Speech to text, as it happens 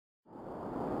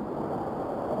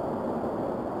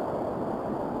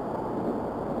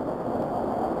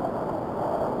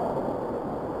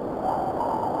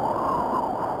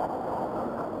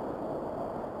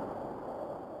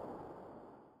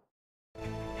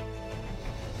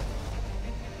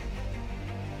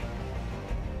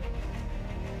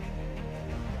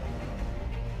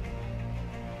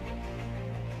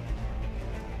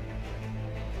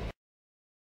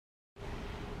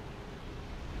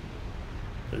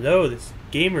Hello, this is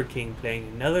Gamerking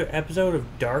playing another episode of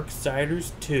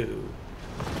Darksiders 2.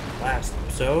 Last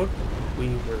episode, we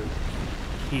were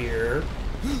here,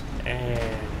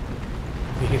 and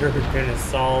we are going to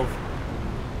solve,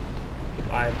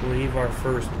 I believe, our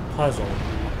first puzzle.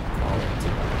 Call it.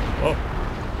 Oh,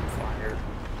 fire.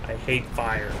 I hate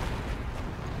fire.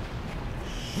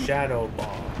 Shadow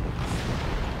bombs.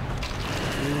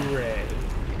 Hooray.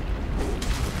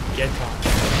 Get on.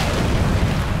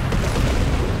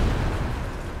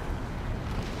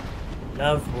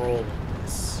 Love rolling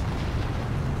this.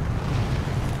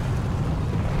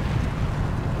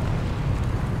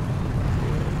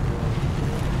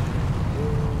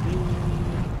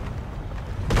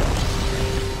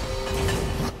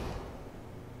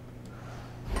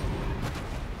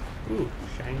 Ooh,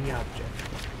 shiny object.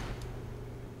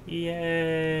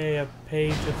 Yay, a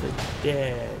page of the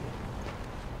dead.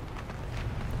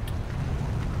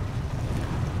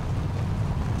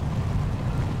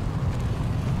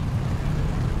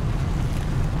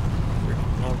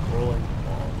 Rolling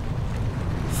ball.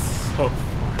 So fun.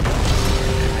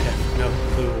 I have no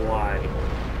clue why.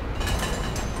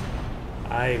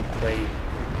 I played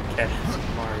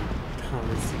Mario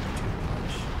Thomas too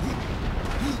much.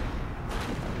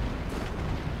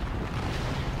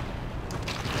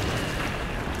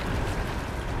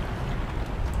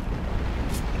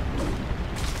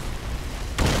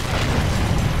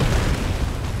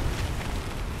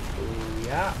 Oh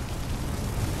yeah.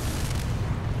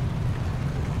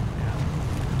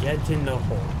 Get in the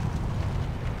hole.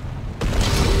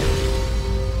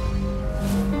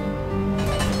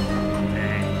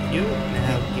 Thank you.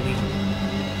 Now give me.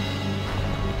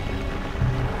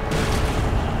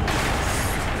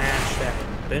 Smash that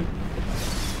open.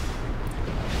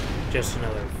 Just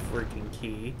another freaking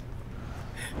key.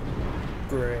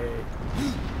 Great.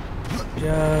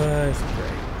 Just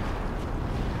great.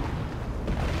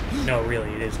 No,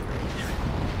 really, it is great.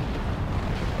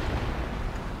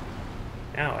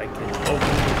 Now I can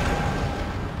open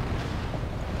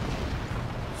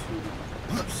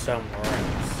it to somewhere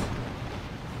else.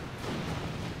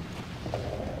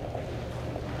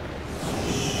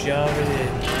 Shove it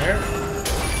in there.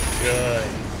 Good.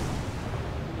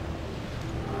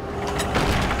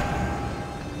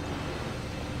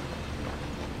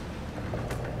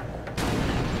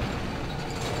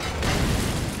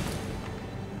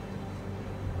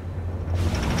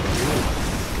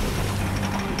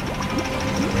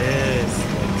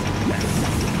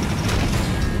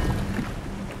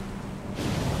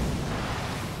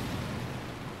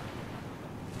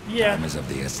 Yeah. Time is of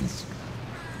the essence.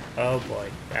 Oh boy,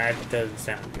 that doesn't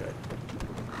sound good.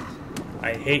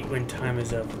 I hate when time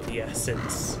is of the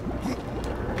essence.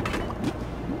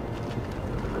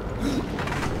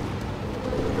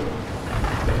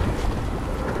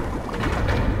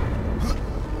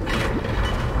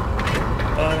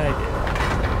 But I did.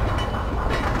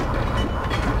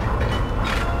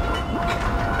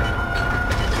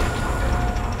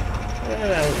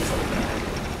 That wasn't so bad.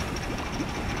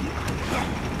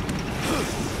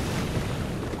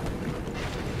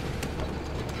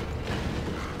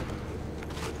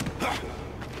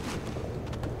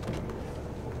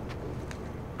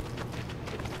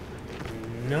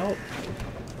 Nope.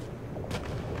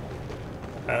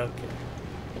 Okay.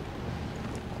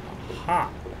 Aha.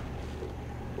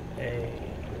 Hey.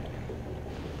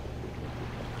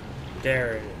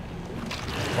 There it is.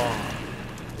 Bomb.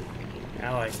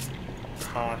 Now I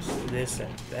toss this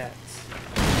at that.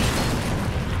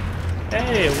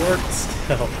 Hey, it worked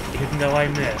still, even though I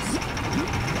missed.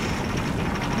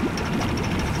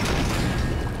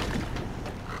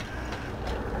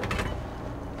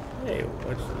 Hey,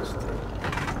 what's this thing?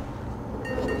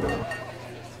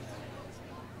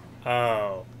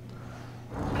 Oh.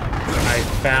 I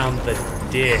found the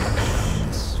dish.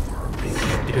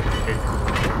 Stupid.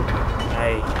 I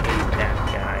hate that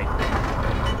guy.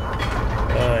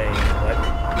 Oy, what?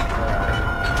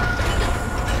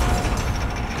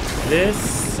 This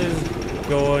is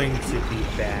going to be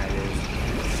bad, isn't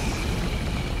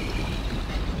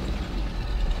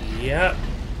it? Yep.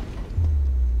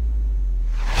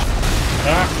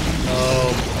 Ah!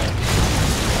 Oh!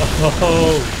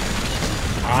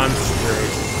 I'm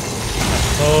screwed.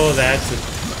 Oh, that's a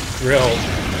drill.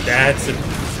 That's a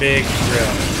big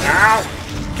drill. Ow!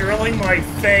 Drilling my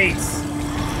face!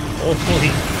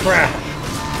 Holy crap!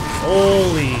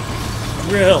 Holy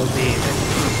drill, demon!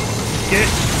 Get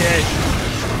dead!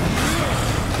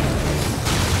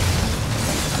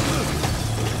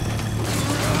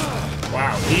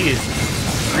 Wow, he is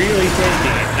really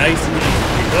taking it nice and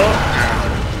easy. Oh, ow.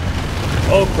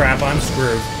 Oh crap, I'm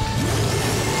screwed.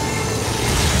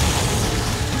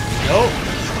 Oh!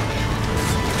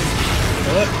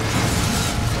 What?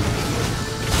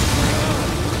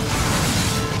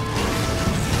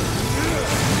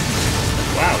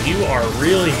 Wow, you are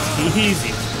really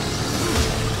easy.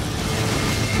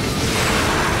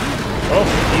 Oh,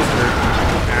 he's hurt.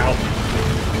 Ow.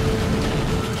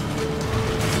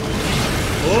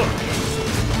 Oh!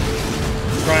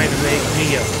 Trying to make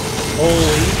me a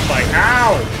holy by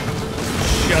ow!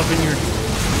 Shoving your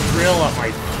drill up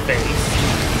my face.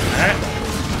 That?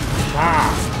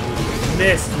 Ah!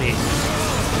 Missed me.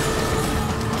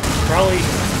 Probably.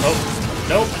 Oh,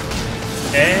 nope.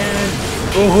 And.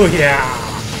 Oh, yeah!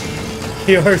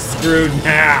 You're screwed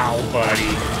now,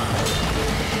 buddy.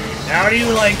 How do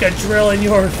you like a drill in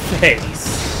your face?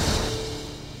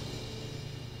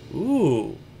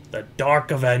 Ooh, the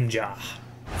Dark Avenger.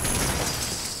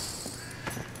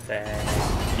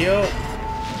 Thank you.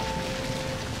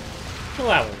 Well,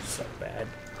 that wasn't so bad.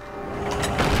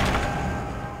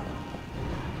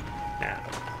 Now,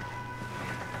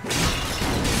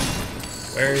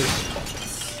 where's the boss?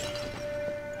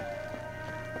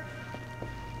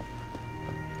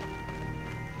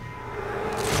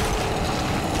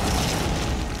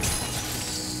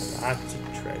 Lots of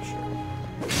treasure.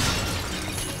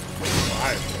 A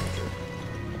lot of treasure.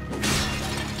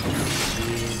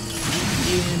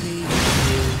 Gimme.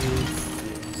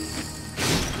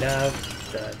 Love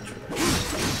the treasure.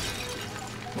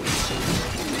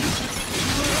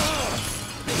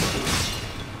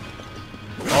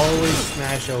 Always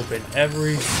smash open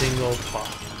every single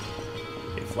pot.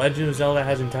 If Legend of Zelda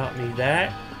hasn't taught me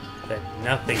that, then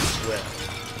nothing will.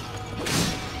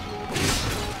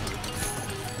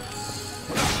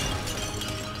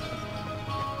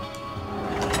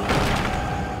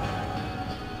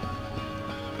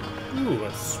 Ooh,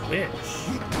 a switch.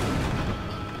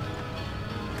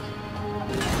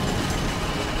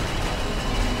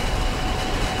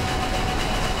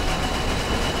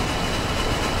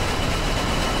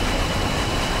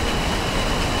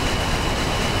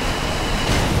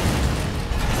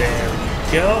 There we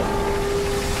go.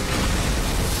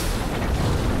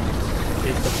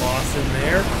 Is the boss in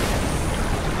there?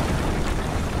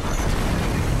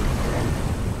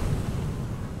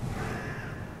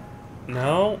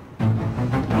 No.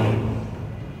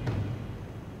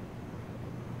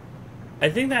 I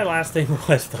think that last thing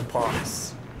was the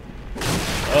boss.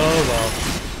 Oh well.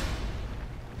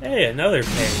 Hey, another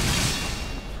page.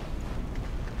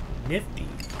 Nifty.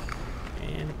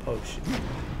 And a potion.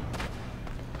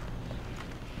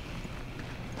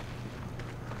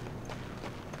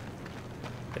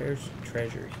 There's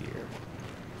treasure here.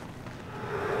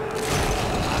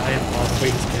 I am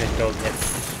always gonna go get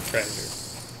treasure.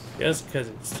 Just because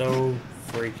it's so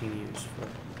freaking useful.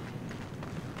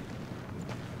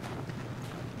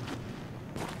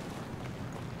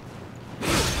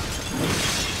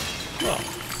 Oh.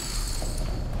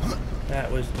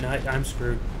 That was not. I'm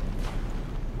screwed.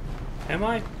 Am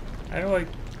I? How do I.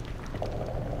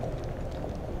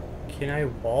 Can I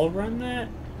wall run that?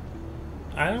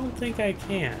 I don't think I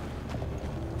can.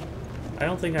 I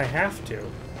don't think I have to.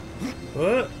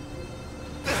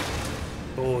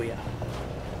 Oh, yeah.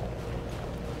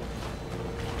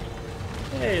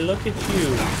 Hey, look at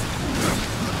you.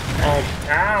 Oh,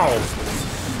 ow!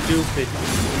 Stupid.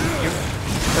 Your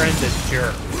friend's a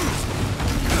jerk.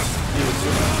 Stupid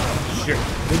jerk.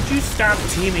 Would you stop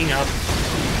teaming up?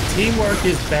 Teamwork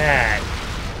is bad.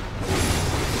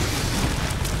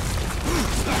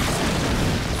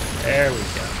 There we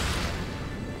go.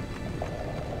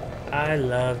 I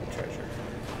love treasure.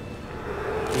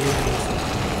 Give me some.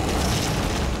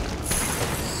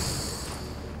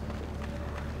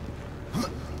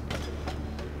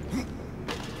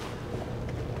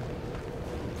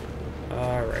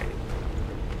 Alright.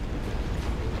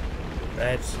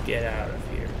 Let's get out of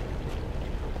here.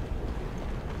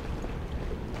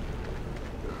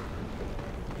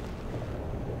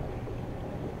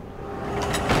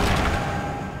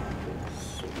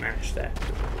 Smash that.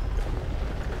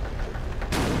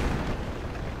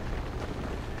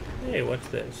 Hey, what's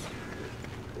this?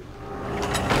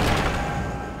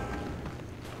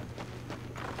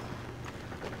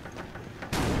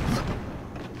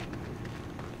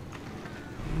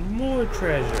 More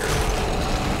treasure.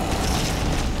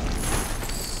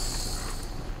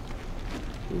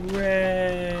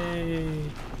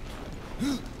 Hooray!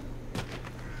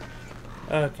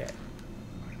 Okay.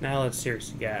 Now let's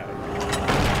seriously get out of here.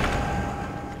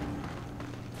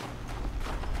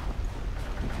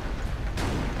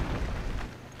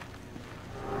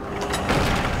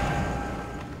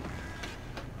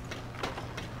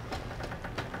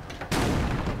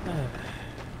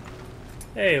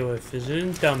 Hey, we're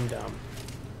visiting Dum Dum.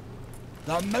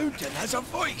 The mountain has a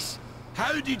voice.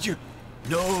 How did you...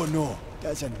 No,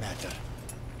 doesn't matter.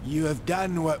 You have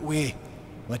done what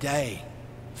I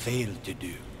failed to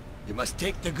do. You must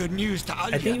take the good news to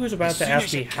Alia. I think he was about to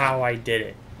ask me how I did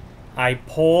it. I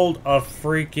pulled a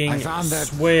freaking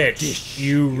switch,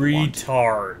 you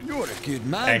retard. You're a good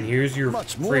man. And here's your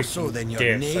much more so than your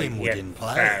dick, name so would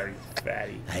imply.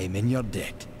 Fatty. I'm in your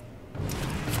debt.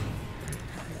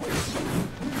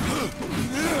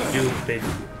 Stupid.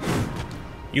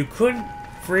 You couldn't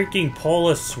freaking pull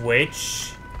a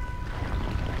switch?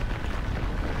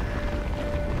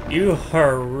 You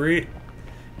are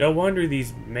No wonder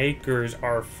these makers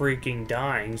are freaking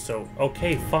dying, so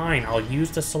okay, fine, I'll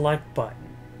use the select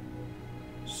button.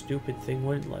 Stupid thing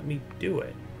wouldn't let me do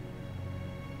it.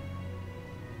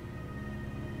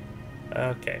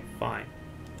 Okay, fine.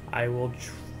 I will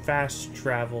fast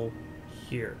travel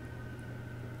here.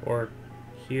 Or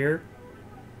here.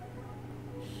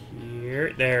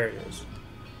 Here. There it is.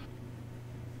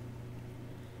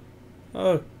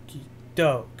 Okie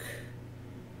doke.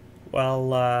 Well,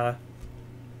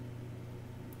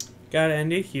 gotta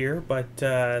end it here, but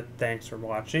thanks for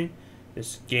watching.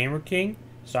 This is Gamerking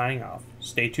signing off.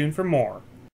 Stay tuned for more.